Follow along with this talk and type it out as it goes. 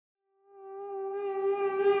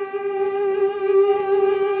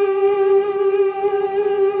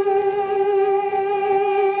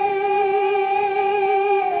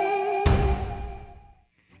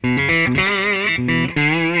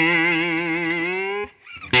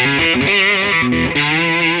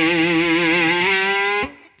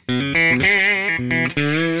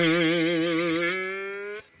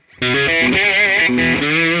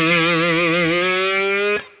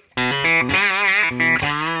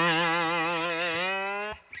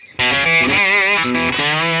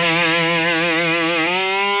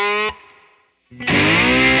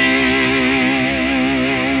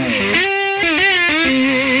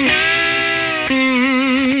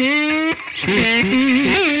Whoa,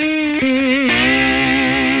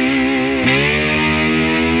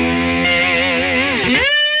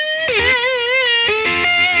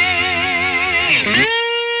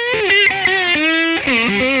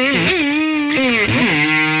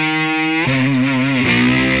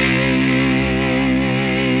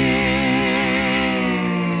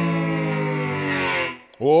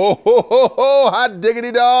 ho, ho, ho, hot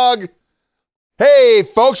diggity dog. Hey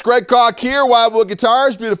folks, Greg Koch here, Wildwood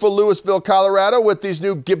Guitars, beautiful Louisville, Colorado, with these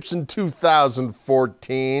new Gibson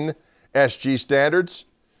 2014 SG standards.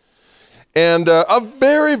 And a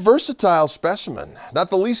very versatile specimen, not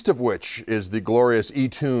the least of which is the glorious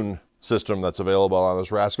E-Tune system that's available on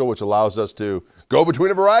this rascal, which allows us to go between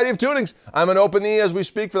a variety of tunings. I'm an open E as we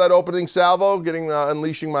speak for that opening salvo,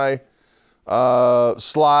 unleashing my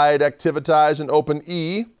slide activitize and open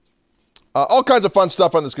E. All kinds of fun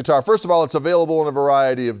stuff on this guitar. First of all, it's available in a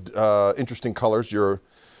variety of interesting colors. Your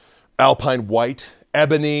Alpine White,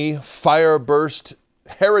 Ebony, Fireburst,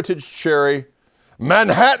 Heritage Cherry,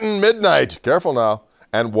 Manhattan Midnight, careful now,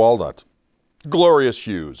 and Walnut. Glorious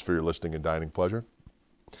hues for your listening and dining pleasure.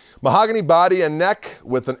 Mahogany body and neck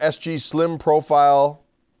with an SG slim profile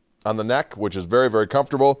on the neck, which is very, very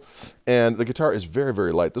comfortable. And the guitar is very,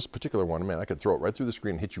 very light. This particular one, man, I could throw it right through the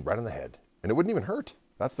screen and hit you right on the head. And it wouldn't even hurt.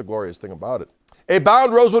 That's the glorious thing about it. A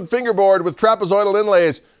bound Rosewood fingerboard with trapezoidal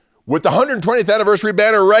inlays with the 120th anniversary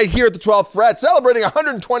banner right here at the 12th fret, celebrating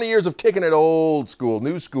 120 years of kicking it old school,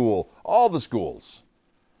 new school. All the schools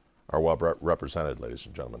are well represented, ladies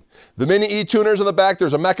and gentlemen. The Min-ETuners on the back,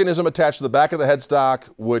 there's a mechanism attached to the back of the headstock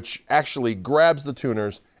which actually grabs the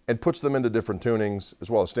tuners and puts them into different tunings,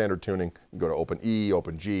 as well as standard tuning. You can go to open E,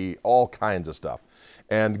 open G, all kinds of stuff.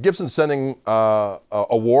 And Gibson's sending a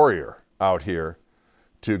warrior out here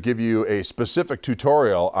to give you a specific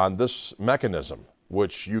tutorial on this mechanism,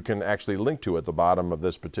 which you can actually link to at the bottom of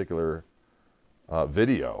this particular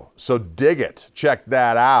video. So dig it, check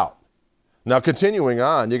that out. Now continuing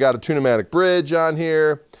on, you got a Tune-o-Matic bridge on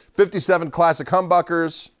here, 57 classic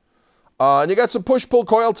humbuckers, and you got some push-pull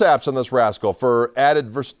coil taps on this rascal for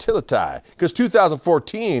added versatility. Because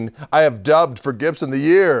 2014, I have dubbed for Gibson the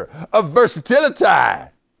year of versatility.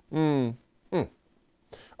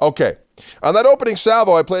 Okay, on that opening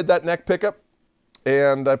salvo, I played that neck pickup,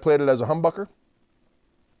 and I played it as a humbucker,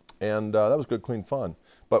 and that was good, clean fun.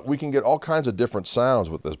 But we can get all kinds of different sounds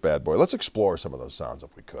with this bad boy. Let's explore some of those sounds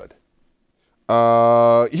if we could.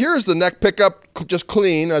 Here's the neck pickup, just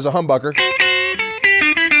clean as a humbucker.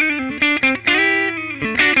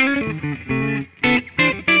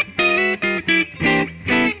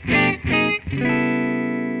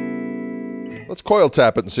 Let's coil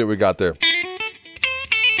tap it and see what we got there.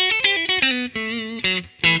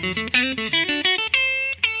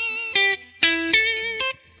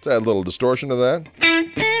 Let's add a little distortion to that.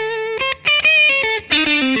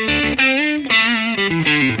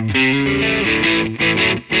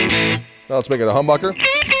 Now let's make it a humbucker.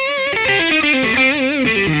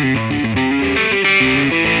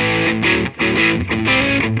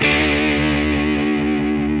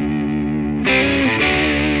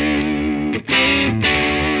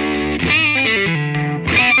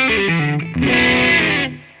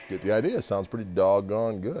 Get the idea, sounds pretty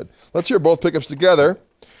doggone good. Let's hear both pickups together.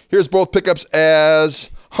 Here's both pickups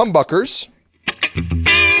as humbuckers.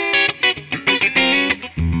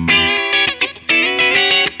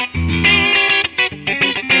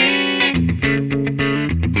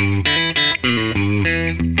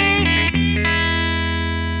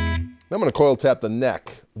 I'm going to coil tap the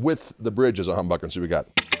neck with the bridge as a humbucker and see what we got.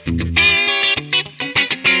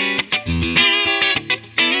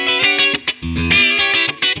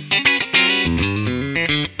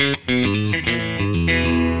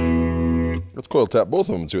 Let's coil tap both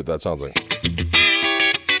of them and see what that sounds like.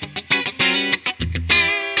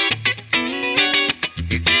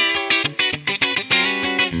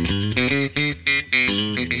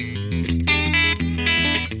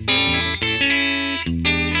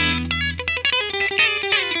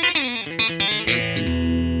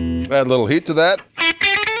 Add a little heat to that.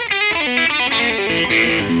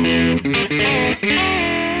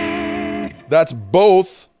 That's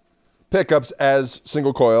both pickups as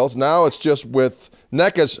single coils. Now it's just with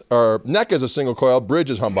neck as a single coil, bridge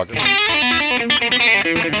as humbucker.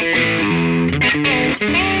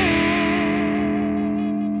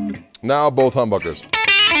 Now both humbuckers.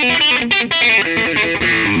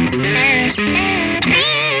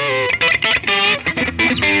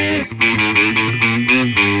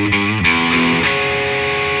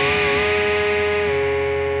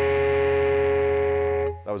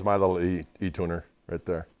 That was my little E-tuner right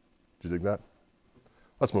there. Did you dig that?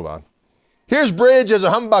 Let's move on. Here's bridge as a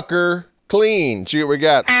humbucker, clean. See what we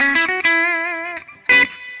got.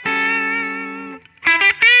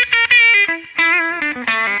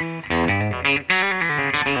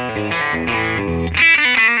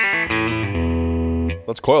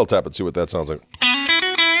 Let's coil tap and see what that sounds like.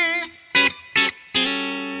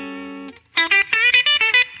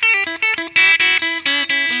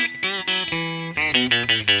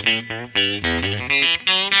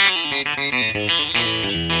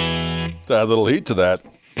 Let's add a little heat to that.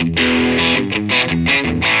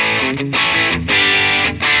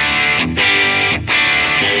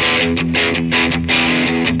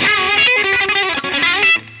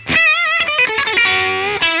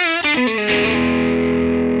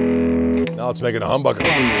 Now let's make it a humbucker.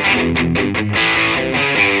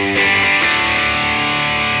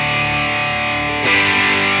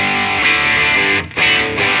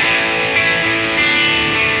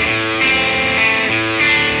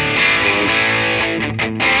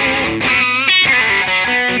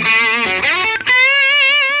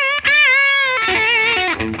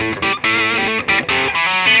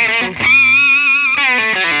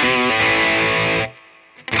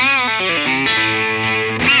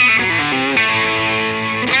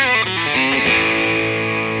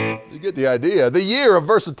 Get the idea. The year of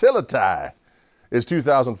versatility is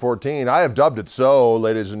 2014. I have dubbed it so,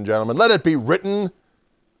 ladies and gentlemen. Let it be written.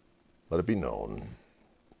 Let it be known.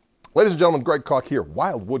 Ladies and gentlemen, Greg Koch here,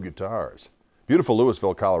 Wildwood Guitars. Beautiful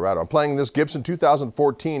Louisville, Colorado. I'm playing this Gibson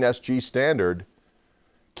 2014 SG Standard.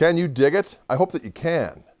 Can you dig it? I hope that you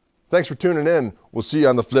can. Thanks for tuning in. We'll see you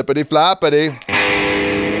on the flippity floppity.